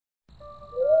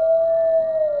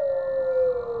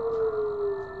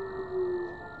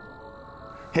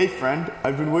Hey friend,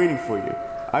 I've been waiting for you.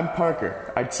 I'm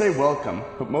Parker. I'd say welcome,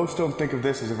 but most don't think of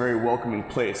this as a very welcoming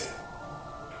place.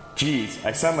 Geez,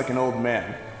 I sound like an old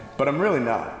man, but I'm really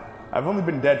not. I've only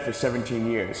been dead for 17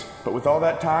 years, but with all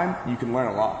that time, you can learn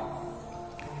a lot.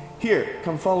 Here,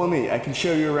 come follow me, I can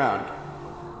show you around.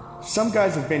 Some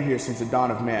guys have been here since the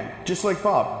dawn of man, just like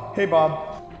Bob. Hey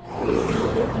Bob.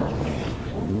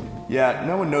 Yeah,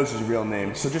 no one knows his real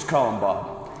name, so just call him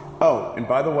Bob. Oh, and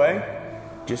by the way,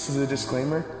 just as a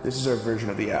disclaimer, this is our version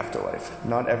of the afterlife.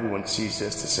 Not everyone sees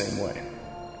this the same way.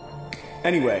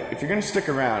 Anyway, if you're gonna stick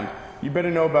around, you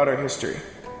better know about our history.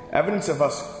 Evidence of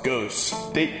us ghosts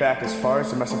date back as far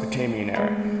as the Mesopotamian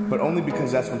era, but only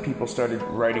because that's when people started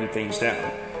writing things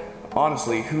down.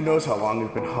 Honestly, who knows how long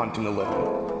we've been haunting the living.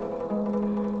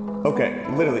 Okay,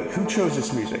 literally, who chose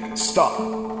this music?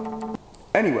 Stop!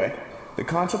 Anyway, the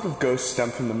concept of ghosts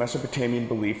stemmed from the Mesopotamian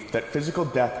belief that physical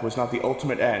death was not the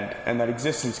ultimate end, and that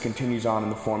existence continues on in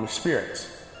the form of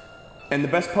spirits. And the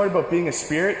best part about being a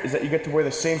spirit is that you get to wear the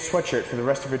same sweatshirt for the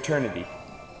rest of eternity.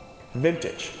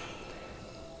 Vintage.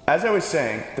 As I was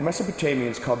saying, the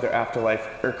Mesopotamians called their afterlife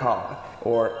Urkala,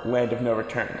 or Land of No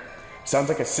Return. Sounds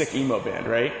like a sick emo band,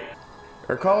 right?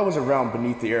 Urkala was a realm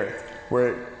beneath the earth,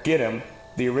 where Giddim,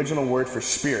 the original word for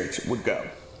spirits, would go.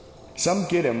 Some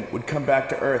Giddim would come back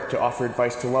to earth to offer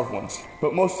advice to loved ones,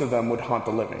 but most of them would haunt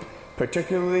the living,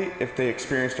 particularly if they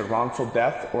experienced a wrongful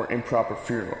death or improper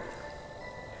funeral.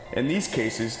 In these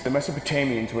cases, the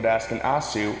Mesopotamians would ask an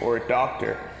Asu or a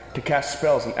doctor to cast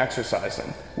spells and exorcise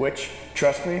them, which,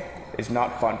 trust me, is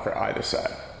not fun for either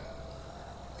side.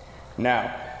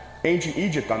 Now, ancient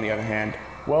Egypt, on the other hand,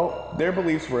 well, their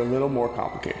beliefs were a little more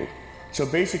complicated. So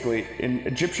basically, in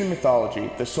Egyptian mythology,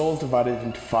 the soul is divided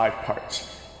into 5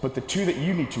 parts, but the 2 that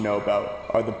you need to know about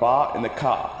are the Ba and the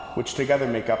Ka, which together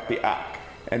make up the Ak,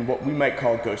 and what we might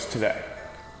call ghosts today.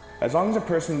 As long as a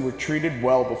person were treated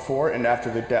well before and after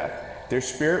their death, their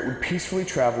spirit would peacefully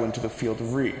travel into the field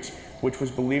of reeds, which was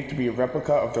believed to be a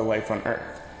replica of their life on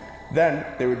Earth. Then,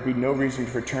 there would be no reason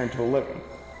to return to the living.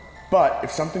 But if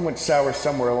something went sour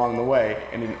somewhere along the way,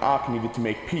 and an Ak needed to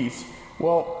make peace,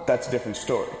 well, that's a different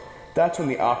story. That's when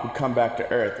the Ak would come back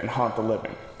to Earth and haunt the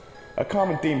living. A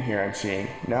common theme here I'm seeing,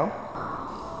 no?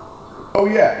 Oh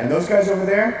yeah, and those guys over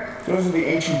there? Those are the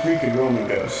ancient Greek and Roman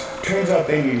ghosts. Turns out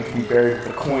they needed to be buried with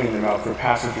a coin in their mouth for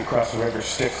passage across the river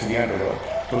Styx to the underworld,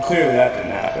 but clearly that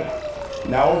didn't happen.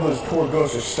 Now all those poor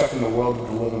ghosts are stuck in the world with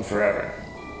the living forever.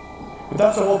 But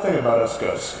that's the whole thing about us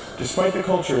ghosts. Despite the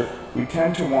culture, we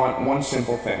tend to want one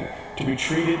simple thing, to be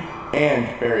treated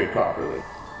and buried properly.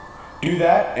 Do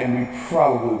that, and we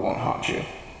probably won't haunt you.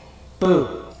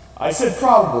 Boo. I said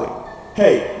probably.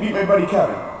 Hey, meet my buddy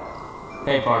Kevin.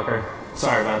 Hey Parker.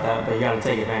 Sorry about that, but you gotta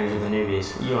take advantage of the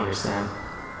newbies. You understand.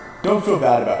 Don't feel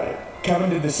bad about it. Kevin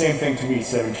did the same thing to me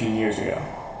 17 years ago.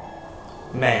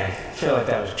 Man, I feel like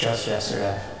that was just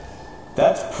yesterday.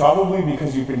 That's probably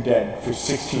because you've been dead for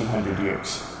 1,600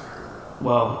 years.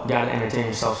 Well, gotta entertain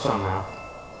yourself somehow.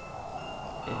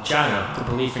 In China, the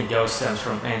belief in ghosts stems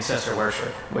from ancestor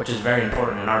worship, which is very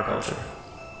important in our culture.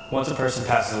 Once a person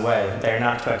passes away, they are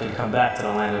not expected to come back to the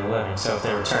land of the living, so if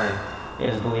they return, it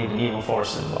is believed an evil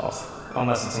force is involved,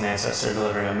 unless it's an ancestor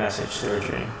delivering a message through a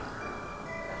dream.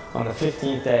 On the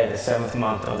 15th day of the 7th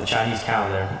month of the Chinese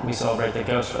calendar, we celebrate the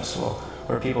Ghost Festival,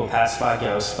 where people pacify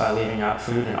ghosts by leaving out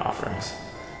food and offerings.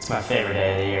 It's my favorite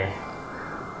day of the year.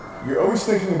 You're always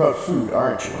thinking about food,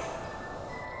 aren't you?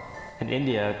 In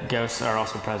India, ghosts are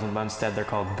also present, but instead they're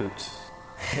called bhoots.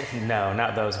 No,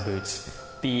 not those boots.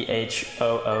 B-H-O-O-T-S.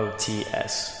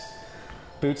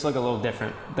 Bhoots look a little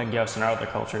different than ghosts in our other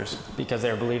cultures, because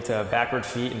they are believed to have backward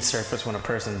feet and surface when a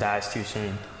person dies too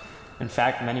soon. In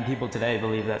fact, many people today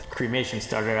believe that cremation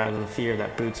started out of the fear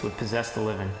that bhoots would possess the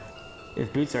living.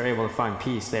 If bhoots are able to find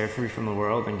peace, they are free from the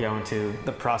world and go into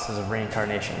the process of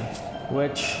reincarnation,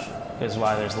 which is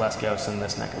why there's less ghosts in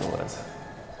this neck of the woods.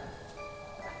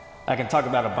 I can talk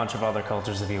about a bunch of other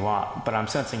cultures if you want, but I'm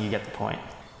sensing you get the point.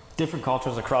 Different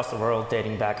cultures across the world,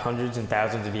 dating back hundreds and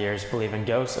thousands of years, believe in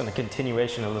ghosts and a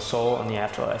continuation of the soul and the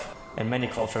afterlife, and many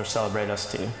cultures celebrate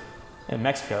us too. In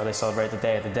Mexico, they celebrate the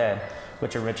Day of the Dead,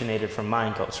 which originated from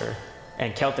Mayan culture,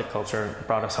 and Celtic culture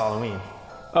brought us Halloween.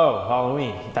 Oh,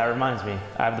 Halloween, that reminds me,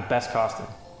 I have the best costume.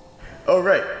 Oh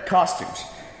right, costumes.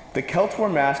 The Celts wore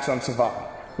masks on Samhain,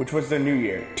 which was their new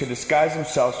year, to disguise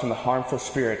themselves from the harmful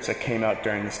spirits that came out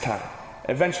during this time.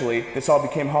 Eventually, this all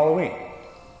became Halloween.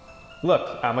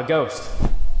 Look, I'm a ghost.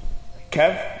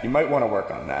 Kev, you might want to work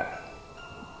on that.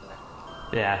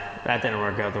 Yeah, that didn't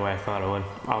work out the way I thought it would.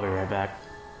 I'll be right back.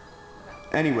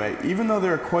 Anyway, even though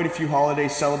there are quite a few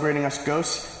holidays celebrating us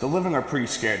ghosts, the living are pretty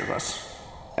scared of us.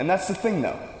 And that's the thing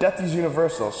though, death is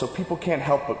universal, so people can't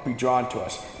help but be drawn to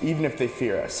us, even if they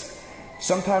fear us.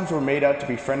 Sometimes we're made out to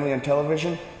be friendly on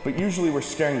television, but usually we're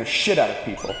scaring the shit out of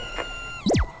people.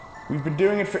 We've been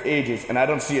doing it for ages, and I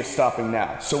don't see us stopping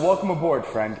now, so welcome aboard,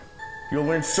 friend. You'll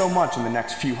learn so much in the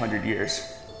next few hundred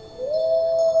years.